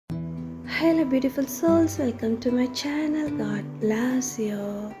Hello beautiful souls, welcome to my channel. God bless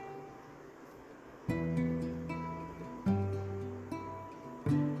you.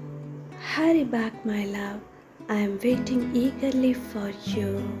 Hurry back my love, I am waiting eagerly for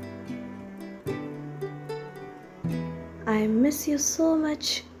you. I miss you so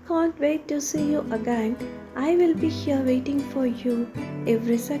much, can't wait to see you again. I will be here waiting for you.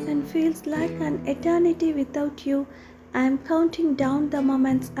 Every second feels like an eternity without you. I am counting down the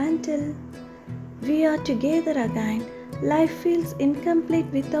moments until we are together again. Life feels incomplete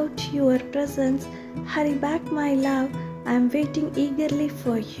without your presence. Hurry back my love, I am waiting eagerly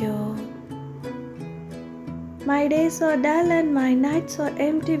for you. My days are dull and my nights are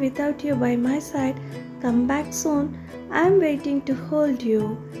empty without you by my side. Come back soon, I am waiting to hold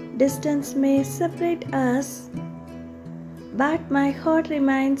you. Distance may separate us, but my heart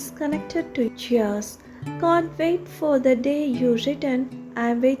remains connected to yours. Can't wait for the day you return. I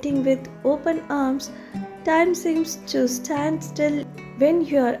am waiting with open arms. Time seems to stand still when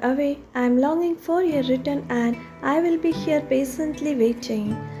you are away. I am longing for your return and I will be here patiently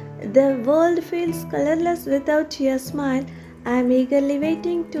waiting. The world feels colorless without your smile. I am eagerly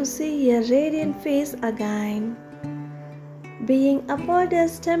waiting to see your radiant face again. Being apart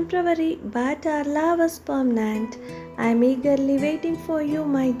is temporary, but our love is permanent. I am eagerly waiting for you,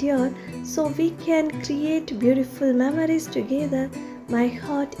 my dear, so we can create beautiful memories together. My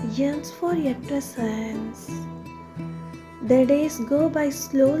heart yearns for your presence. The days go by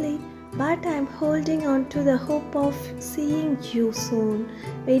slowly, but I am holding on to the hope of seeing you soon.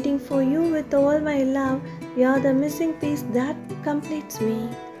 Waiting for you with all my love, you are the missing piece that completes me.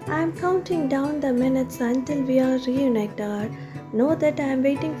 I am counting down the minutes until we are reunited. Know that I am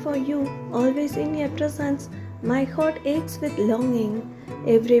waiting for you, always in your presence. My heart aches with longing.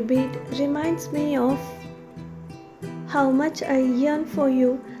 Every beat reminds me of how much I yearn for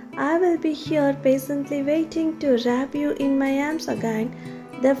you. I will be here patiently waiting to wrap you in my arms again.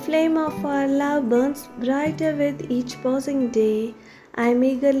 The flame of our love burns brighter with each passing day. I am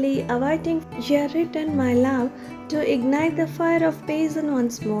eagerly awaiting your return, my love, to ignite the fire of passion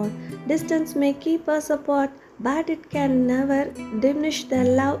once more. Distance may keep us apart, but it can never diminish the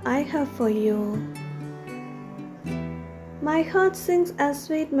love I have for you. My heart sings a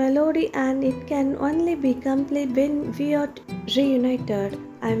sweet melody and it can only be complete when we are reunited.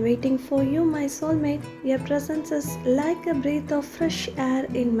 I am waiting for you, my soulmate. Your presence is like a breath of fresh air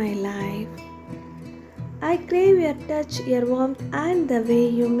in my life. I crave your touch, your warmth and the way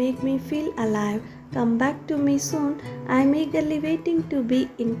you make me feel alive. Come back to me soon. I am eagerly waiting to be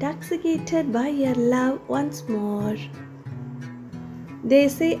intoxicated by your love once more. They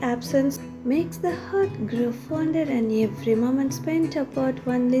say absence makes the heart grow fonder and every moment spent apart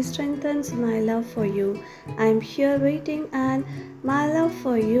only strengthens my love for you. I am here waiting and my love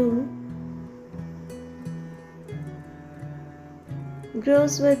for you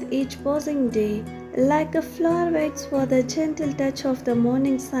grows with each passing day. Like a flower waits for the gentle touch of the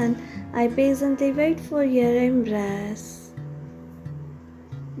morning sun, I patiently wait for your embrace.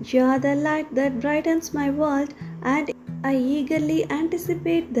 You are the light that brightens my world and I eagerly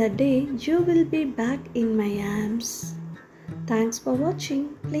anticipate the day you will be back in my arms. Thanks for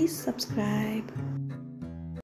watching. Please subscribe.